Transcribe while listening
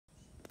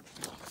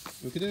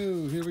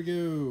Okay, here we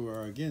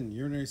go. Again,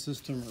 urinary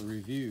system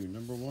review,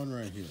 number 1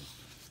 right here.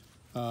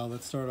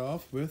 Let's start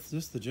off with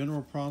just the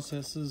general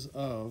processes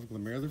of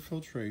glomerular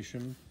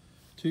filtration,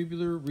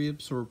 tubular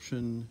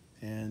reabsorption,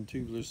 and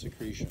tubular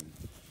secretion.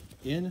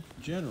 In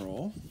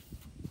general,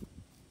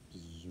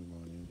 zoom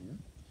on in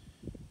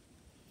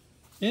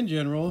here. In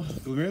general,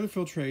 glomerular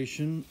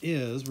filtration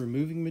is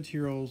removing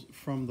materials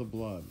from the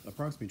blood.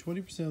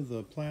 Approximately 20% of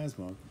the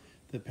plasma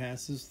that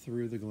passes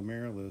through the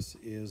glomerulus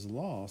is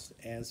lost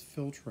as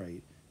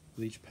filtrate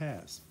with each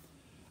pass.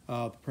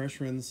 The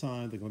pressure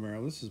inside the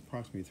glomerulus is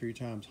approximately 3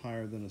 times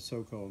higher than a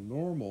so-called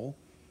normal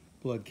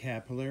blood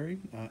capillary,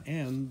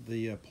 and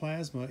the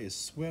plasma is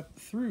swept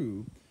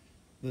through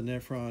the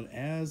nephron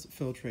as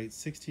filtrate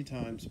 60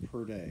 times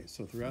per day.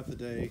 So throughout the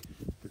day,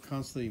 we're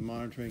constantly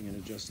monitoring and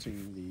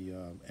adjusting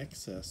the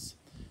excess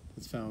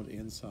that's found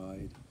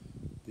inside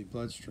the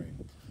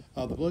bloodstream.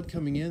 The blood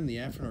coming in the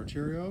afferent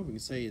arteriole, we can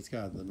say it's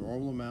got the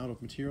normal amount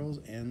of materials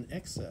and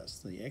excess.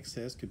 The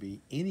excess could be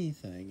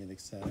anything in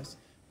excess,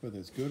 whether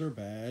it's good or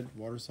bad,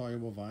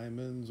 water-soluble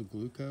vitamins,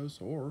 glucose,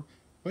 or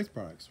waste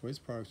products.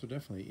 Waste products are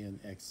definitely in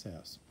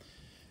excess.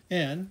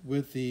 And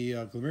with the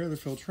glomerular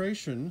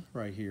filtration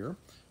right here,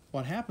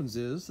 what happens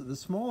is the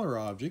smaller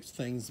objects,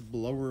 things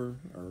lower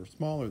or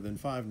smaller than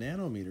 5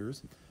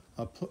 nanometers,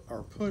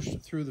 are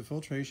pushed through the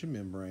filtration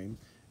membrane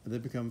and they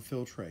become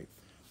filtrate.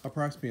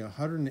 Approximately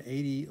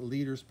 180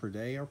 liters per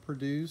day are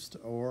produced,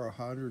 or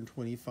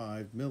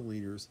 125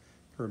 milliliters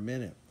per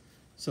minute.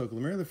 So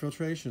glomerular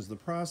filtration is the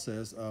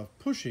process of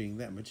pushing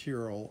that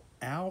material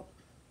out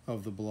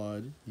of the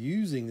blood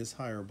using this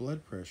higher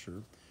blood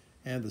pressure,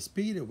 and the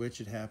speed at which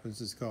it happens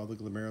is called the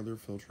glomerular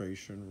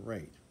filtration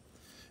rate.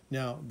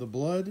 Now, the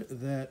blood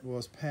that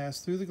was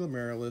passed through the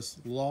glomerulus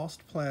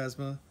lost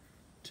plasma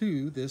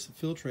to this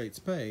filtrate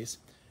space,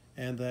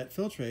 and that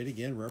filtrate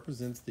again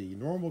represents the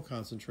normal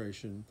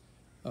concentration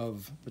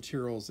of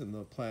materials in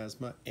the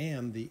plasma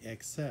and the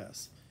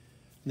excess.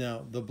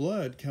 Now, the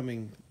blood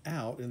coming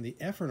out in the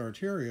efferent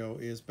arteriole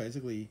is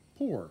basically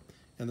poor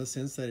in the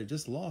sense that it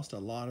just lost a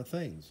lot of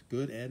things,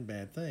 good and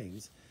bad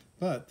things.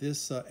 But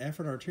this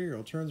efferent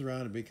arteriole turns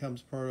around and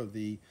becomes part of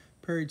the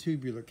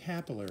peritubular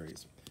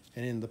capillaries.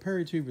 And in the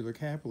peritubular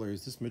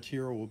capillaries, this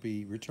material will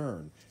be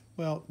returned.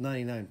 Well,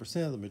 99%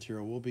 of the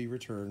material will be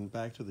returned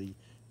back to the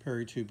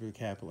peritubular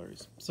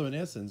capillaries. So in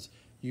essence,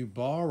 you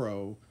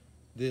borrow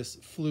this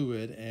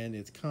fluid and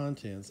its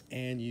contents,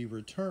 and you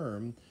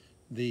return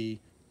the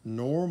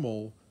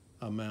normal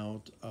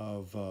amount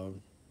of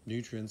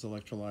nutrients,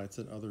 electrolytes,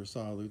 and other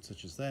solutes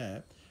such as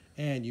that,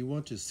 and you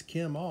want to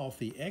skim off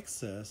the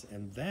excess,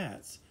 and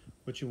that's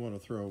what you want to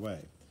throw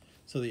away.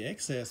 So the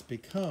excess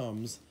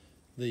becomes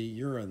the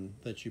urine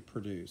that you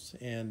produce,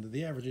 and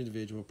the average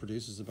individual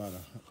produces about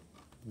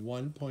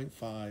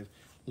 1.5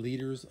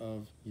 liters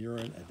of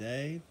urine a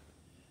day,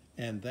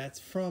 and that's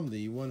from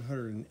the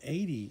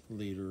 180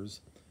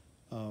 liters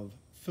of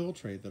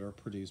filtrate that are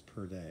produced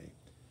per day.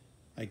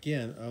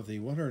 Again, of the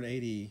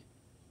 180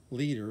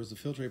 liters of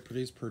filtrate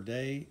produced per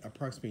day,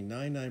 approximately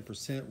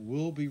 99%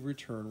 will be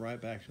returned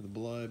right back to the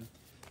blood.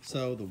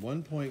 So the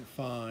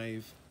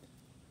 1.5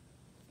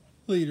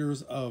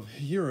 liters of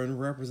urine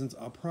represents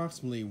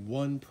approximately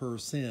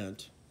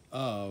 1%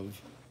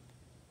 of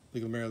the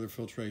glomerular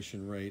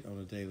filtration rate on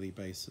a daily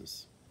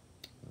basis.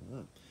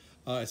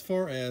 As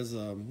far as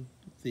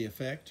the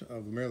effect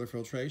of glomerular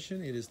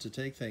filtration, it is to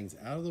take things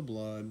out of the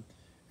blood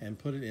and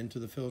put it into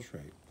the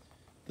filtrate.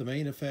 The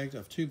main effect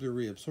of tubular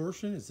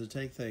reabsorption is to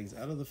take things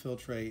out of the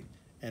filtrate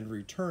and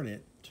return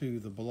it to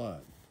the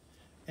blood.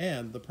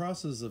 And the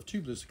process of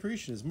tubular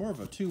secretion is more of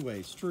a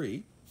two-way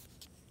street.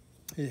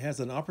 It has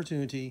an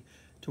opportunity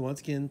to once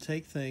again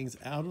take things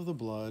out of the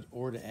blood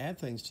or to add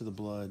things to the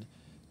blood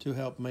to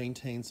help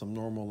maintain some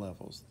normal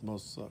levels. The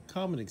most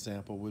common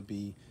example would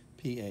be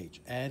pH,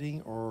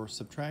 adding or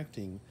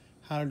subtracting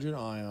hydrogen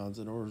ions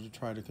in order to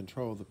try to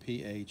control the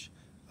pH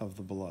of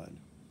the blood.